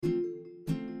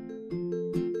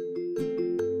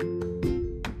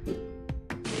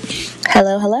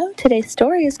Hello, hello. Today's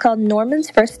story is called Norman's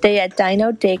First Day at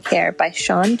Dino Daycare by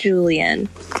Sean Julian.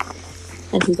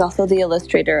 And he's also the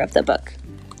illustrator of the book.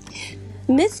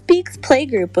 Miss Beak's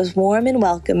playgroup was warm and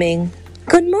welcoming.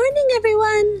 "Good morning,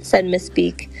 everyone," said Miss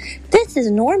Beak. "This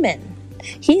is Norman.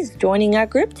 He's joining our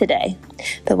group today."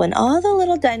 But when all the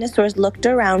little dinosaurs looked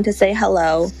around to say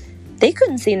hello, they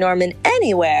couldn't see Norman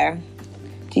anywhere.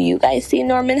 Do you guys see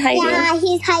Norman hiding? Yeah,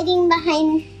 he's hiding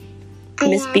behind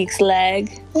Miss Beak's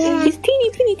leg. Yeah. He's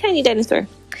teeny tiny dinosaur.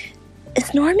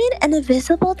 "Is Norman an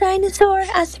invisible dinosaur?"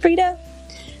 asked Frida.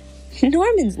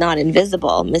 "Norman's not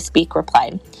invisible," Miss Beak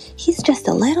replied. "He's just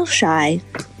a little shy."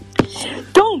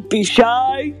 "Don't be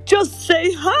shy, just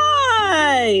say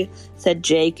hi," said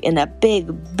Jake in a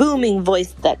big booming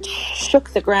voice that shook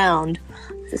the ground.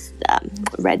 This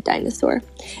red dinosaur.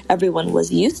 Everyone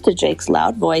was used to Jake's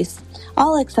loud voice,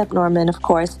 all except Norman, of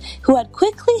course, who had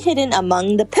quickly hidden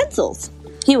among the pencils.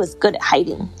 He was good at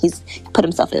hiding. He's put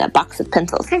himself in a box of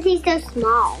pencils. because he's so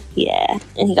small. Yeah,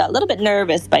 and he got a little bit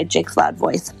nervous by Jake's loud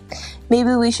voice.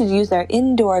 "Maybe we should use our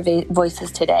indoor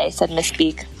voices today," said Miss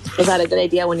Beak. "Is that a good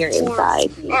idea when you're inside?"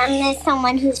 And there's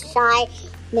someone who's shy,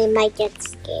 they might get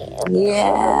scared.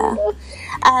 Yeah.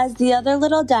 As the other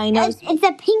little dinos... It's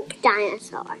a pink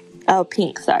dinosaur. Oh,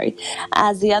 pink, sorry.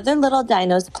 As the other little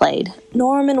dinos played,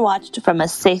 Norman watched from a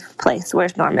safe place.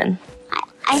 Where's Norman?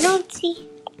 I don't see.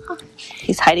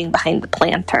 He's hiding behind the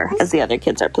planter as the other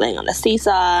kids are playing on the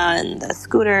seesaw and the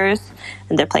scooters,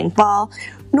 and they're playing ball.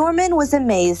 Norman was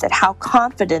amazed at how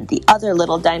confident the other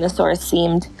little dinosaurs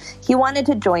seemed. He wanted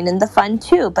to join in the fun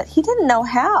too, but he didn't know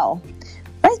how.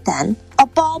 Right then, a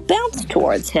ball bounced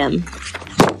towards him.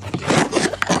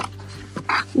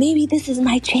 "Maybe this is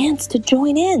my chance to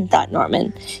join in," thought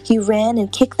Norman. He ran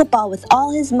and kicked the ball with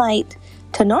all his might.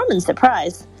 To Norman's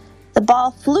surprise, the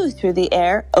ball flew through the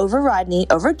air, over Rodney,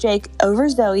 over Jake, over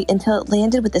Zoe, until it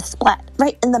landed with a splat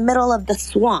right in the middle of the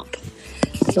swamp.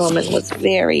 Norman was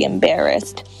very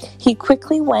embarrassed. He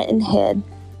quickly went and hid.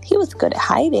 He was good at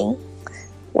hiding.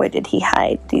 Where did he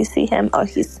hide? Do you see him? Oh,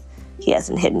 he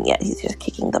hasn't hidden yet. He's just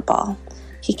kicking the ball.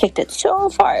 He kicked it so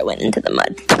far it went into the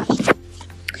mud.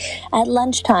 At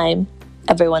lunchtime,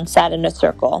 everyone sat in a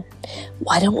circle.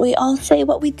 "Why don't we all say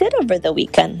what we did over the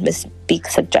weekend?" Miss Beak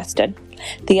suggested.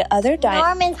 The other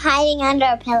Norman's hiding under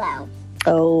a pillow.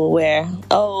 Oh, where?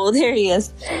 Oh, there he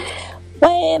is.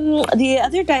 The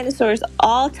other dinosaurs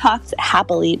all talked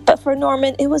happily, but for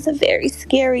Norman, it was a very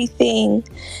scary thing.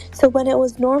 So when it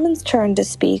was Norman's turn to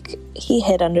speak, he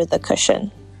hid under the cushion.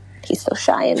 He's so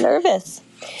shy and nervous.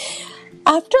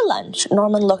 After lunch,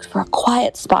 Norman looked for a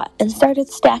quiet spot and started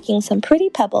stacking some pretty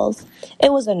pebbles.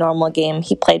 It was a normal game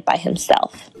he played by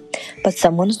himself. But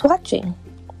someone was watching.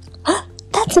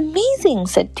 "That's amazing,"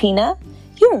 said Tina.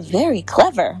 "You're very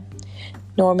clever."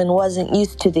 Norman wasn't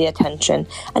used to the attention,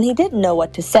 and he didn't know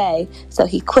what to say, so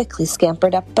he quickly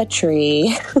scampered up a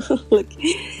tree. Look,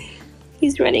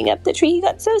 he's running up the tree. He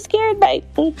got so scared by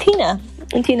Tina,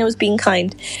 and Tina was being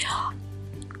kind.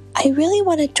 "I really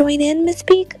want to join in, Miss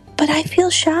Beak, but I feel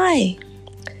shy."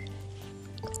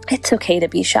 "It's okay to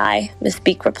be shy," Miss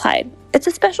Beak replied. "It's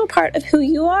a special part of who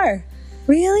you are."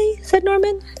 "Really?" said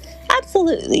Norman.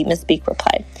 "Absolutely," Miss Beak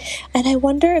replied. "And I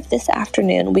wonder if this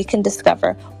afternoon we can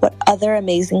discover what other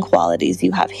amazing qualities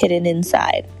you have hidden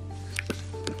inside."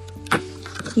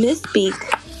 Miss Beak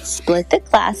split the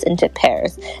class into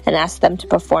pairs and asked them to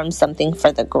perform something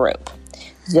for the group.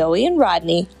 Zoe and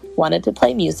Rodney wanted to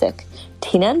play music.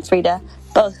 Tina and Frida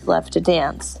both loved to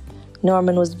dance.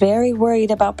 Norman was very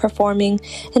worried about performing.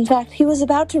 In fact, he was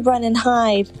about to run and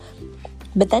hide.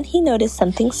 But then he noticed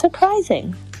something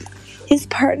surprising. His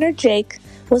partner, Jake,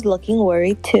 was looking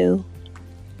worried too.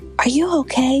 "Are you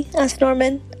okay?" asked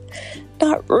Norman.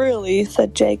 "Not really,"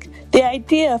 said Jake. "The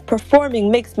idea of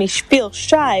performing makes me feel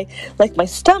shy, like my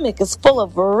stomach is full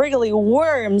of wriggly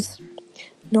worms."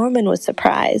 Norman was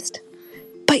surprised.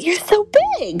 "But you're so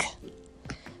big!"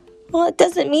 "Well, it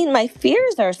doesn't mean my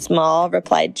fears are small,"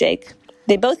 replied Jake.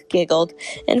 They both giggled,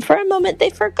 and for a moment they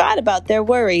forgot about their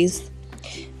worries.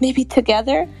 "Maybe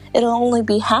together it'll only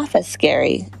be half as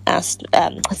scary,"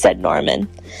 said Norman.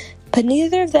 But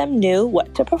neither of them knew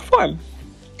what to perform.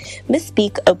 Miss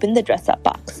Beak opened the dress-up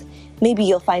box. "Maybe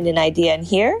you'll find an idea in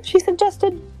here," she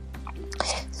suggested.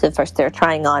 So first they're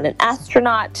trying on an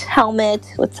astronaut helmet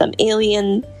with some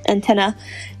alien antenna.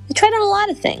 They tried on a lot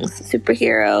of things.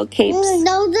 Superhero, capes.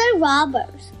 Those are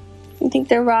robbers. You think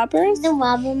they're robbers? The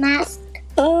robber mask.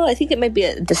 Oh, I think it might be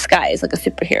a disguise, like a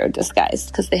superhero disguise,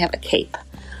 because they have a cape.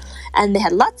 And they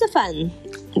had lots of fun.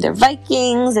 They're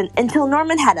Vikings, and until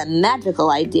Norman had a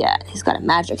magical idea. He's got a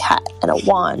magic hat and a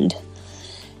wand.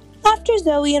 After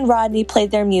Zoe and Rodney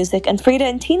played their music and Frida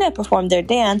and Tina performed their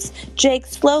dance, Jake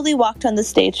slowly walked on the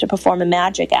stage to perform a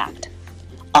magic act.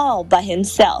 All by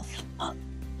himself.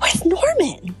 Where's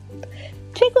Norman?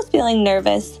 Jake was feeling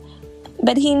nervous,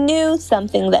 but he knew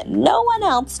something that no one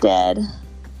else did.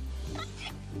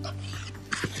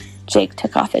 Jake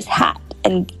took off his hat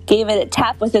and gave it a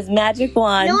tap with his magic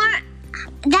wand.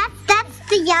 That's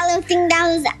the yellow thing that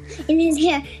was in his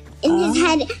hair, in his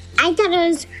head. I thought it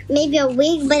was maybe a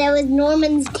wig, but it was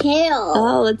Norman's tail.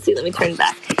 Oh, let's see. Let me turn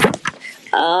back.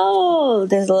 Oh,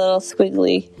 there's a little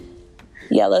squiggly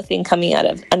yellow thing coming out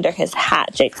of under his hat,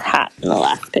 Jake's hat in the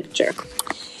last picture.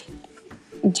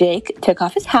 Jake took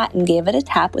off his hat and gave it a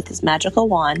tap with his magical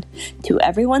wand. To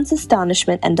everyone's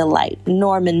astonishment and delight,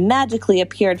 Norman magically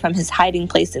appeared from his hiding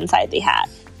place inside the hat.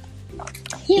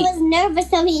 He was nervous,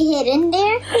 so he hid in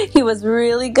there? He was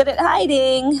really good at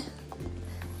hiding.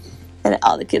 And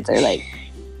all the kids are like,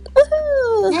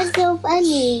 woohoo! That's so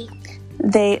funny.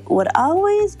 There would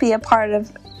always be a part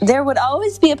of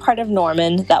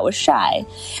Norman that was shy,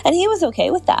 and he was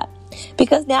okay with that.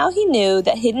 Because now he knew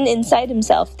that hidden inside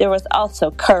himself there was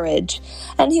also courage,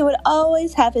 and he would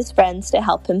always have his friends to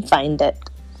help him find it.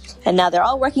 And now they're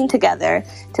all working together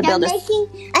to build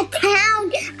making a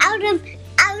town out of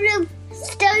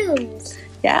stones.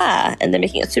 Yeah, and they're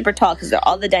making it super tall because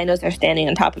all the dinos are standing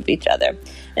on top of each other.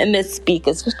 And Miss Speak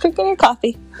is just drinking her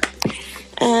coffee.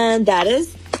 And that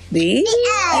is the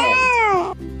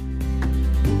end.